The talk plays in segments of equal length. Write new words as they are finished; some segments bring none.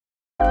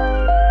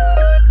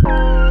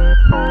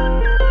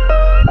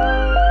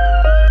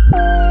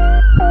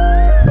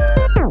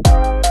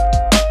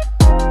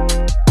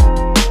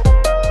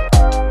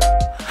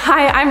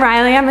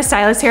I'm a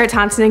stylist here at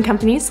Thompson &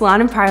 Company Salon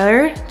and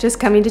Parlor, just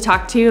coming to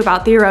talk to you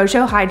about the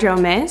Arrojo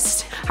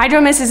Hydromist.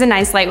 Hydromist is a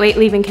nice lightweight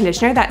leave-in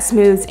conditioner that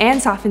smooths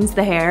and softens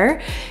the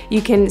hair. You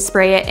can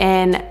spray it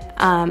in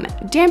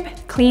damp,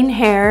 clean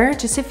hair,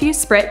 just a few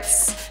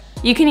spritz.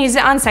 You can use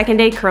it on second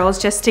day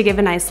curls just to give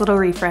a nice little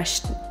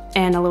refresh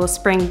and a little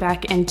spring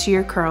back into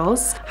your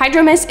curls.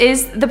 Hydromist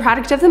is the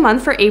product of the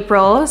month for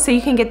April, so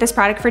you can get this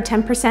product for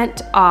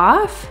 10%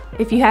 off.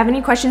 If you have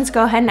any questions,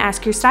 go ahead and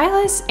ask your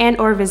stylist and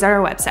or visit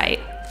our website.